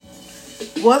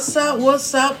What's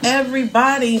up,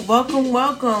 everybody?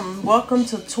 Welcome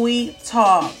to Tweet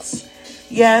Talks.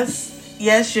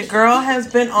 Yes, your girl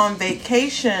has been on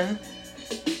vacation.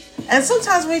 And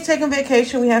sometimes when you're taking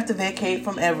vacation, we have to vacate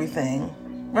from everything,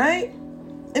 right?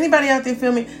 Anybody out there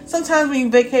feel me? Sometimes when you're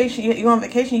on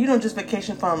vacation, you don't just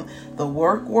vacation from the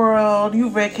work world,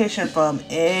 you vacation from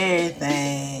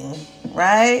everything,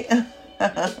 right?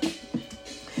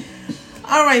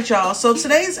 All right, y'all. So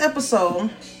today's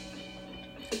episode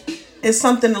is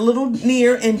something a little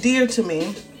near and dear to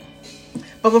me.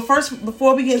 But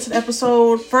before we get into the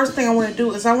episode, first thing I want to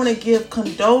do is I want to give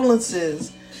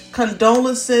condolences,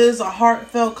 or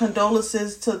heartfelt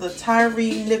condolences to the Tyre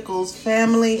Nichols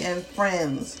family and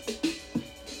friends.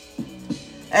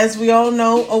 As we all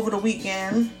know, over the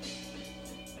weekend,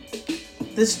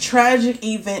 this tragic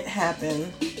event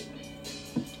happened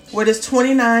where this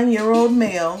 29-year-old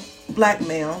black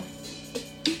male,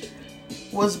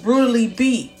 was brutally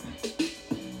beat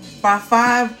by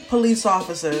 5 police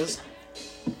officers.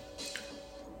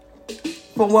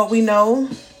 From what we know,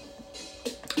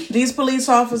 these police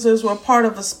officers were part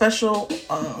of a special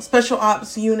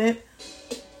ops unit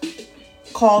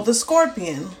called the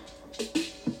Scorpion.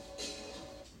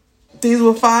 These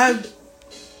were 5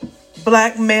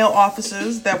 black male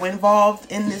officers that were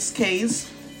involved in this case.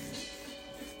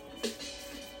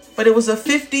 But it was a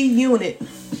 50-unit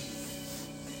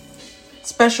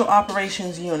special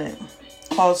operations unit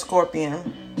called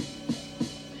Scorpion.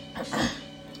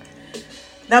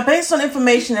 Now, based on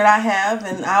information that I have,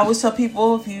 and I always tell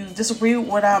people, if you disagree with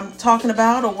what I'm talking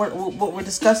about or what we're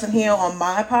discussing here on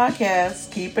my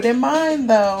podcast, keep it in mind,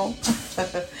 though,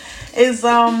 is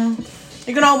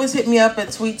you can always hit me up at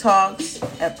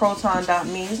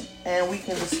tweettalks@proton.me, and we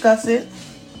can discuss it.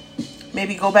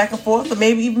 Maybe go back and forth, or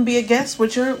maybe even be a guest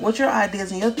with your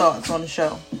ideas and your thoughts on the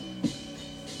show.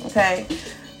 Okay?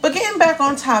 But getting back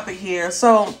on topic here.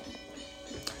 So,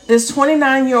 this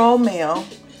 29-year-old male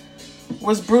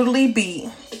was brutally beat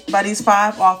by these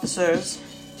 5 officers.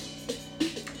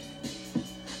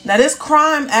 Now, this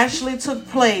crime actually took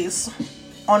place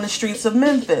on the streets of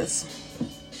Memphis.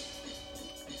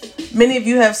 Many of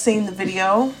you have seen the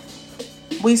video.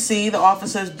 We see the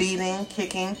officers beating,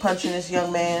 kicking, punching this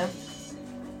young man.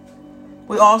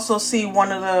 We also see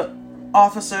one of the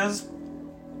officers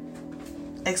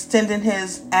extending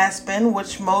his aspen,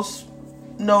 which most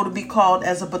know to be called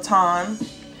as a baton,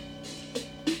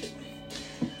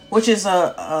 which is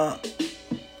a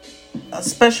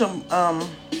special,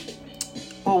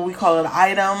 what we call it,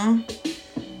 item.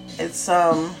 It's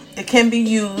it can be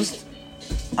used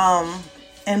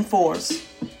in force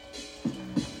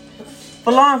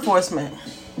for law enforcement.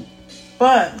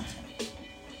 But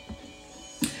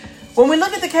when we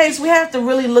look at the case, we have to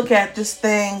really look at this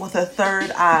thing with a third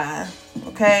eye.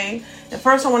 Okay? And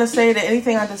first, I want to say that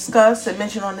anything I discuss and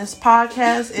mention on this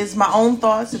podcast is my own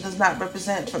thoughts. It does not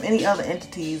represent from any other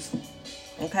entities.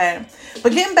 Okay?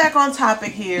 But getting back on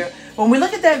topic here, when we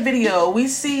look at that video, we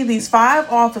see these 5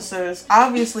 officers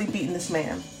obviously beating this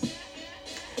man.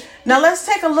 Now, let's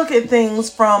take a look at things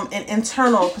from an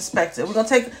internal perspective. We're gonna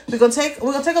take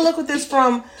a look at this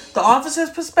from the officer's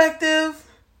perspective,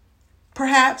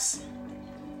 perhaps,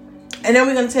 and then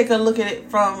we're gonna take a look at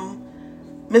it from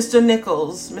Mr.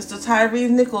 Tyre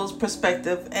Nichols'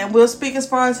 perspective, and we'll speak as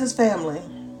far as his family.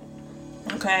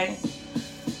 Okay?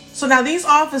 So now these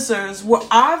officers were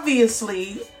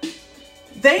obviously,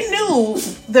 they knew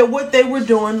that what they were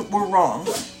doing were wrong.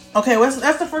 Okay, well,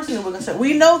 that's the first thing that we're going to say.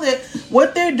 We know that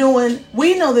what they're doing,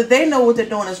 we know that they know what they're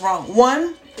doing is wrong.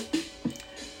 One,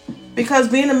 because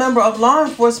being a member of law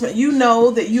enforcement, you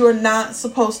know that you are not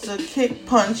supposed to kick,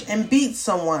 punch, and beat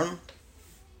someone.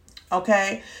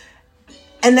 Okay?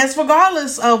 And that's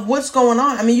regardless of what's going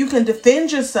on. I mean, you can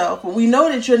defend yourself, but we know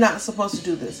that you're not supposed to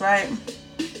do this, right?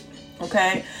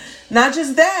 Okay? Not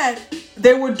just that,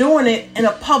 they were doing it in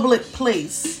a public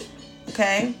place.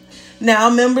 Okay? Now,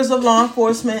 members of law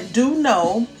enforcement do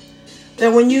know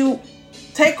that when you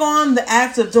take on the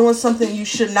act of doing something you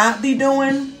should not be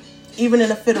doing, even in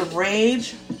a fit of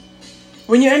rage,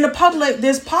 when you're in the public,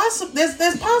 there's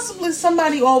possibly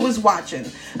somebody always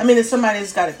watching. I mean, if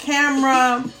somebody's got a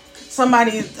camera,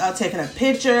 somebody taking a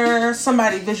picture,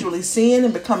 somebody visually seeing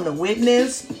and becoming a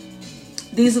witness.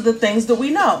 These are the things that we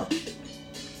know.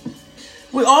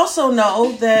 We also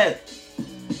know that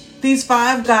these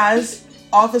 5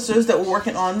 officers that were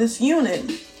working on this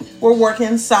unit were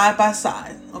working side by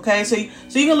side. Okay, so you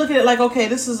can look at it like, okay,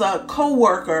 this is a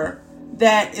co-worker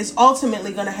that is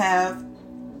ultimately going to have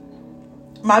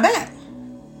my back,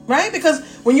 right? Because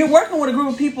when you're working with a group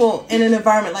of people in an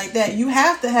environment like that, you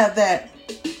have to have that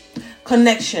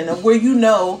connection of where you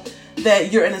know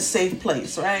that you're in a safe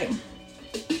place, right?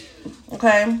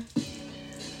 Okay.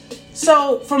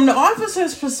 So from the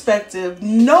officer's perspective,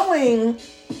 knowing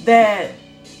that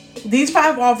these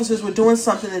 5 officers were doing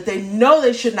something that they know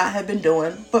they should not have been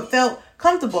doing, but felt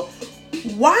comfortable,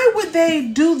 why would they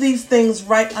do these things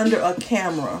right under a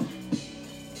camera?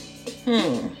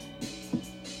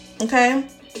 Okay.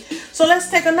 So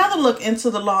let's take another look into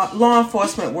the law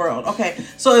enforcement world. Okay.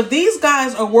 So if these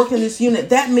guys are working this unit,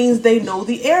 that means they know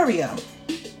the area.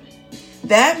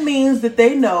 That means that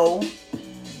they know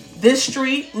this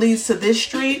street leads to this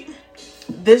street.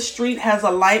 This street has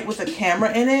a light with a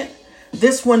camera in it.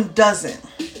 This one doesn't.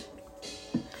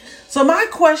 So my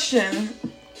question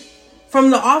from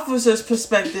the officer's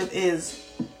perspective is,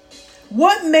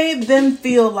 what made them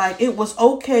feel like it was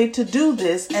okay to do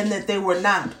this and that they were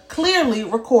not clearly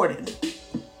recorded?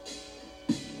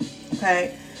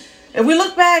 Okay. If we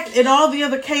look back at all the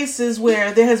other cases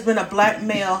where there has been a black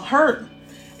male hurt,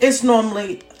 it's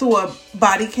normally through a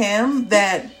body cam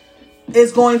that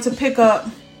is going to pick up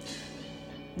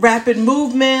rapid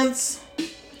movements,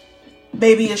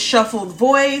 maybe a shuffled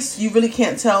voice. You really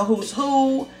can't tell who's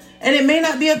who. And it may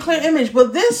not be a clear image.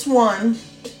 But this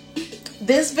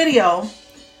video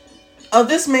of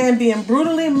this man being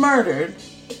brutally murdered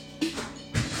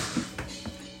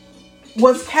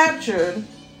was captured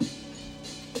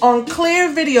on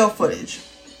clear video footage.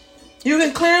 You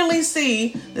can clearly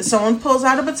see that someone pulls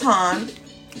out a baton.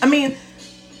 I mean,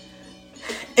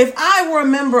 if I were a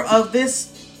member of this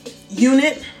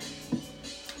unit,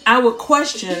 I would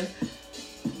question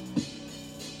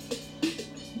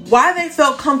why they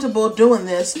felt comfortable doing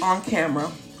this on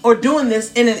camera or doing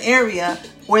this in an area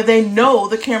where they know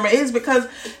the camera is. Because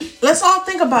let's all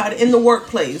think about it in the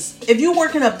workplace. If you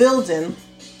work in a building,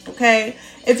 okay,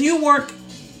 if you work,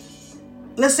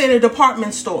 let's say in a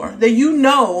department store, that you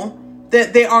know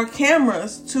that there are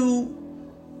cameras to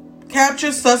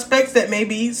capture suspects that may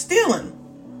be stealing,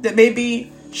 that may be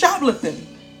shoplifting.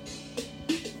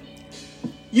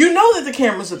 You know that the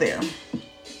cameras are there.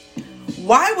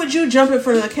 Why would you jump in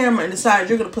front of the camera and decide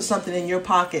you're going to put something in your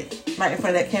pocket right in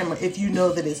front of that camera if you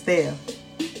know that it's there?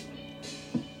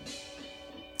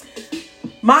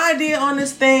 My idea on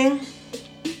this thing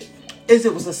is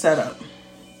it was a setup.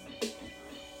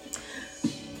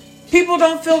 People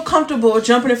don't feel comfortable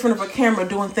jumping in front of a camera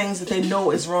doing things that they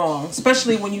know is wrong,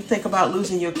 especially when you think about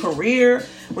losing your career,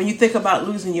 when you think about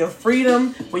losing your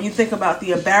freedom, when you think about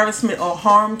the embarrassment or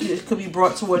harm that could be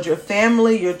brought towards your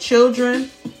family, your children,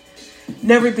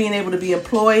 never being able to be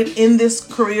employed in this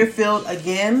career field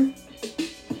again.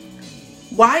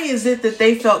 Why is it that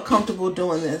they felt comfortable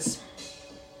doing this?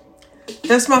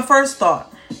 That's my first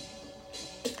thought.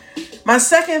 My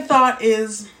second thought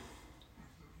is,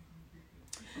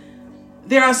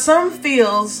 there are some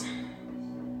fields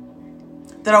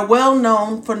that are well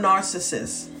known for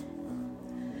narcissists.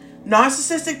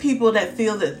 Narcissistic people that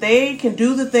feel that they can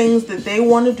do the things that they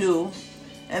want to do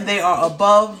and they are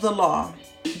above the law.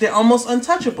 They're almost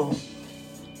untouchable.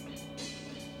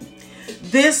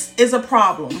 This is a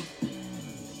problem.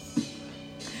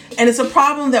 And it's a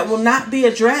problem that will not be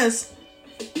addressed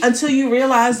until you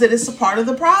realize that it's a part of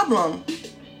the problem.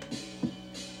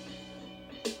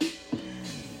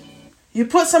 You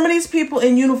put some of these people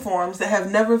in uniforms that have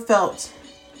never felt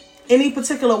any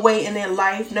particular way in their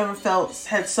life,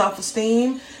 had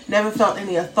self-esteem, never felt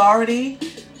any authority,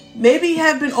 maybe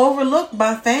have been overlooked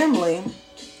by family.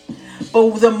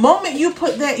 But the moment you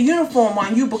put that uniform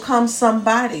on, you become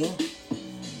somebody.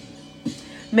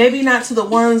 Maybe not to the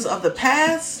ones of the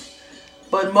past,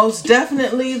 but most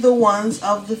definitely the ones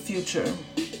of the future.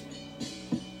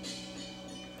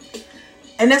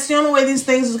 And that's the only way these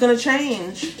things is going to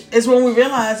change, is when we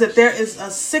realize that there is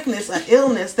a sickness, an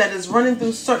illness that is running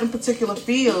through certain particular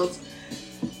fields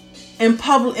in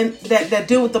public, and that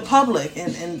deal with the public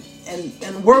and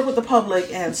work with the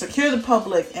public and secure the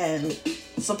public and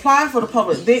supply for the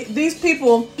public. These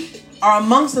people are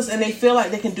amongst us and they feel like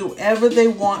they can do whatever they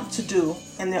want to do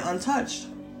and they're untouched.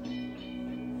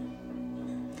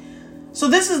 So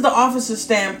this is the officer's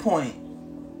standpoint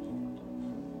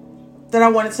that I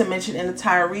wanted to mention in the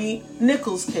Tyre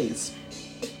Nichols case.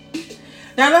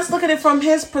 Now let's look at it from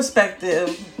his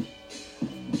perspective.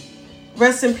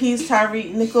 Rest in peace, Tyre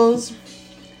Nichols.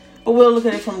 But we'll look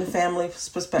at it from the family's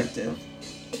perspective.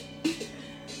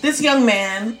 This young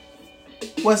man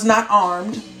was not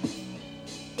armed.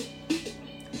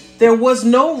 There was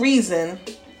no reason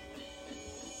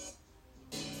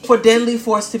for deadly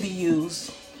force to be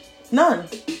used. None.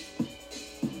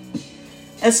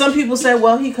 And some people say,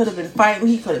 well, he could have been fighting.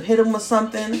 He could have hit him with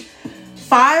something.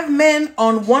 5 men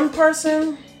on one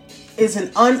person is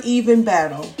an uneven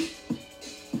battle.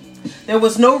 There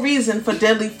was no reason for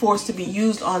deadly force to be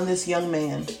used on this young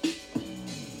man.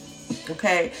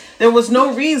 Okay? There was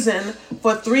no reason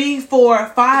for 3,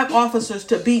 4, 5 officers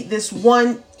to beat this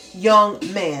one young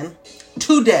man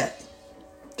to death.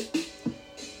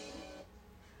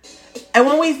 And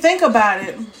when we think about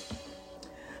it,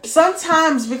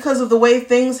 sometimes because of the way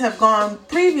things have gone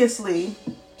previously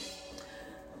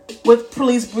with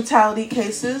police brutality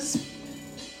cases,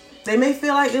 they may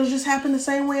feel like it'll just happen the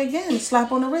same way again,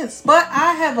 slap on the wrist. But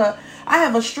I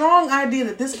have a strong idea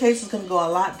that this case is going to go a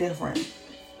lot different.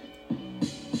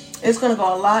 It's going to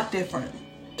go a lot different.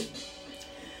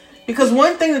 Because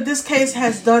one thing that this case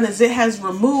has done is it has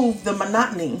removed the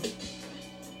monotony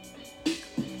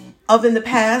of, in the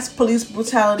past, police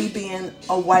brutality being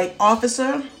a white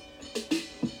officer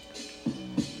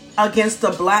against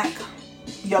a black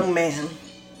young man.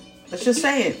 Let's just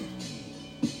say it.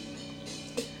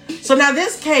 So now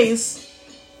this case,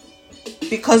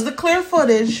 because the clear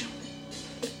footage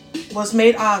was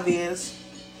made obvious,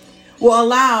 will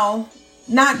allow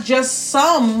not just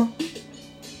some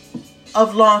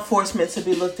of law enforcement to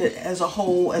be looked at as a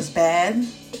whole as bad.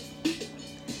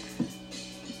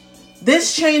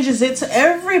 This changes it to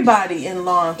everybody in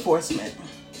law enforcement.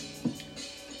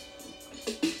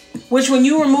 Which, when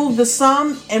you remove the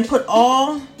some and put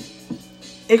all,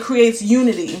 it creates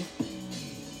unity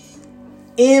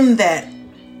in that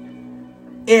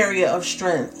area of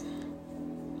strength.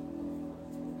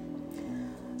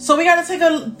 So we got to take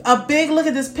a big look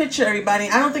at this picture, everybody.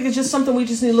 I don't think it's just something we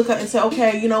just need to look at and say,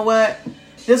 okay, you know what?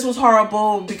 This was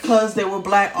horrible because they were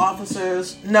black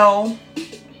officers. No.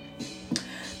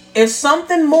 There's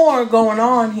something more going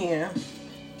on here.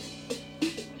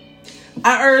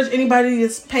 I urge anybody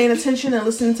that's paying attention and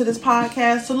listening to this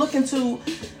podcast to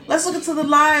let's look into the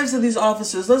lives of these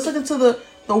officers. Let's look into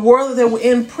the world that they were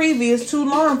in previous to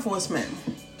law enforcement.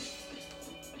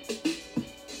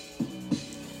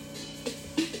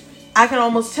 I can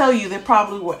almost tell you they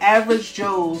probably were average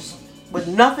Joes with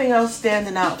nothing else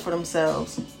standing out for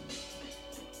themselves.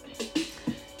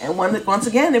 And once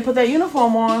again, they put that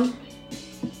uniform on.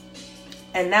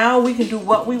 And now we can do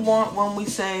what we want when we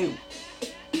say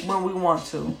when we want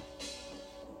to.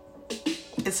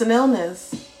 It's an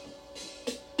illness.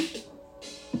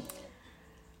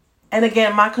 And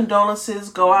again, my condolences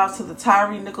go out to the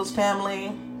Tyre Nichols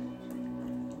family.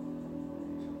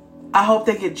 I hope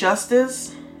they get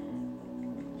justice.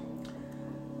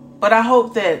 But I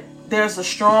hope that there's a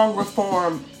strong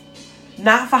reform,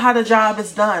 not for how the job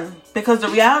is done. Because the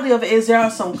reality of it is there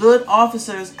are some good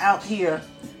officers out here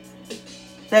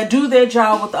that do their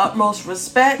job with the utmost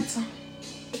respect.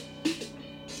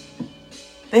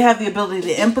 They have the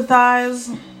ability to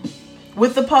empathize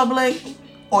with the public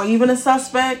or even a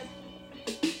suspect.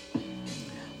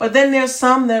 But then there's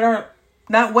some that are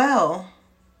not well.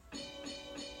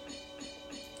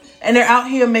 And they're out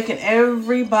here making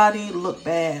everybody look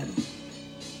bad.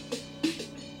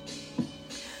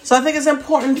 So I think it's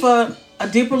important for a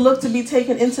deeper look to be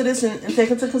taken into this and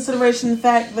take into consideration the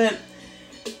fact that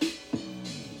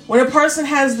when a person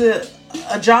has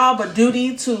a job, a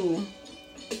duty to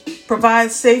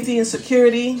provide safety and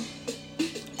security,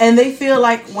 and they feel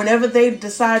like whenever they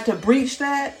decide to breach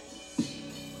that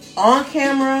on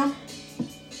camera,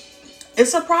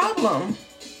 it's a problem.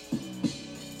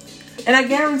 And I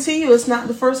guarantee you it's not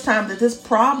the first time that this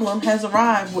problem has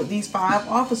arrived with these 5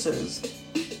 officers.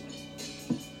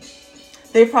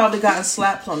 They've probably gotten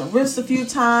slapped on the wrist a few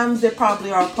times. They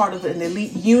probably are part of an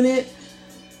elite unit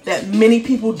that many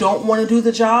people don't want to do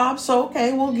the job. So,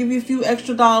 okay, we'll give you a few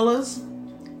extra dollars,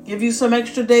 give you some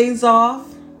extra days off,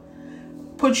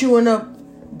 put you in a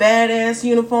badass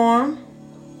uniform,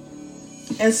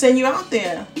 and send you out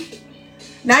there.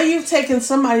 Now you've taken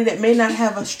somebody that may not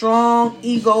have a strong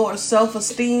ego or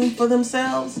self-esteem for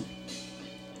themselves,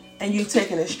 and you've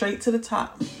taken it straight to the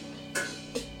top.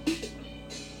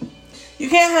 You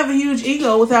can't have a huge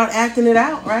ego without acting it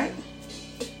out, right?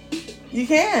 You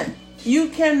can't. You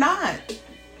cannot.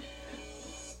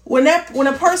 When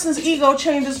a person's ego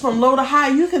changes from low to high,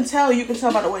 you can tell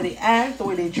by the way they act, the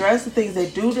way they dress, the things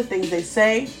they do, the things they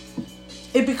say.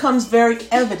 It becomes very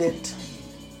evident.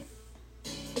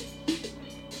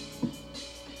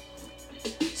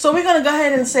 So we're going to go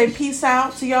ahead and say peace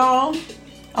out to y'all.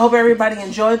 I hope everybody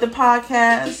enjoyed the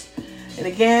podcast. And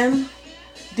again,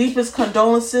 deepest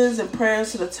condolences and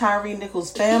prayers to the Tyre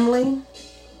Nichols family.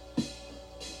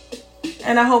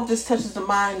 And I hope this touches the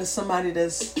mind of somebody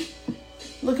that's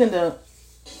looking to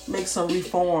make some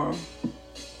reform.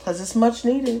 Because it's much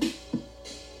needed.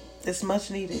 It's much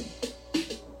needed.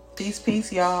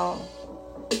 Peace, y'all.